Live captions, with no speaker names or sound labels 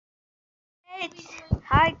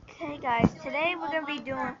Hey guys, today we're gonna be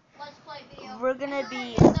doing,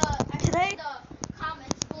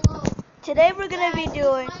 today we're gonna be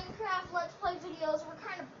doing Minecraft Let's Play videos were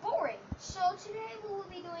kind of boring, so today we will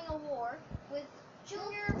be doing a war with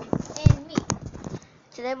Junior and me.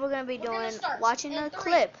 Today we're gonna be doing watching a 3,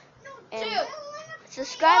 clip and 2,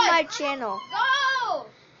 subscribe my channel. Go!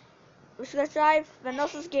 Subscribe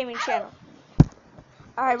Venosa's gaming channel.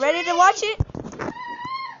 Alright, ready to watch it?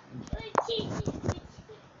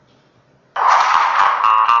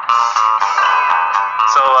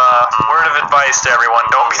 So, word of advice to everyone,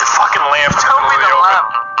 don't be the fucking lamp. Don't be the lamp.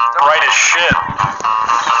 Bright as shit.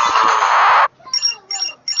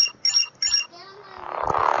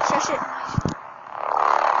 Shush it.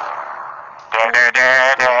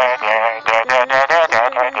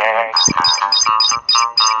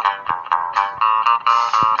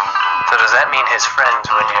 So does that mean his friends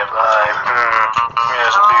when you buy?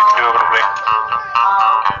 Yes, indubitably.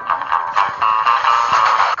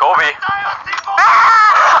 Kobe.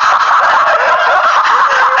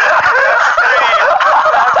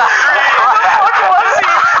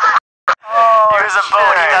 He was a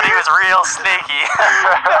boat. He thought he was real sneaky.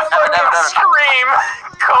 Scream,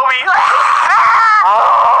 Kobe.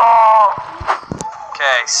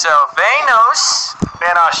 Okay, so Vanos,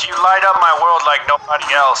 you light up my world like nobody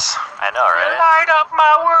else. I know, right? You light up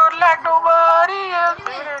my world like nobody else.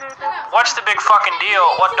 What's the big fucking deal?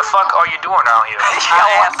 What the fuck are you doing out here?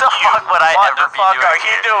 What the fuck would I ever be doing? What the fuck are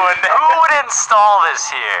you doing? Who would install this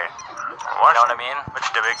here? What? You know what I mean? Which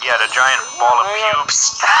the big, yeah, the giant ball of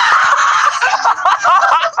pubes.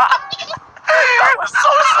 That was so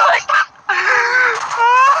slick.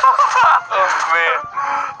 Oh man.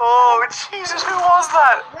 Oh Jesus, who was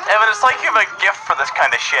that? Evan, it's like you have a gift for this kind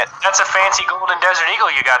of shit. That's a fancy golden desert eagle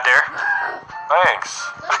you got there. Thanks.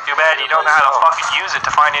 Too bad you don't know how to fucking use it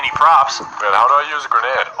to find any props. Man, how do I use a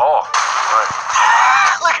grenade? Oh, right.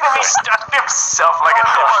 Look at him, he stuck himself like a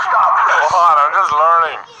dick. Hold on, I'm just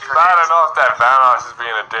learning. Bad enough that Vanos is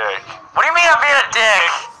being a dick. What do you mean I'm being a dick?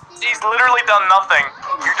 He's literally done nothing.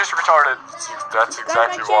 You're just retarded. That's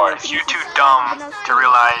exactly why. You're too dumb to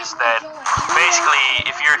realize that basically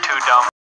if you're too dumb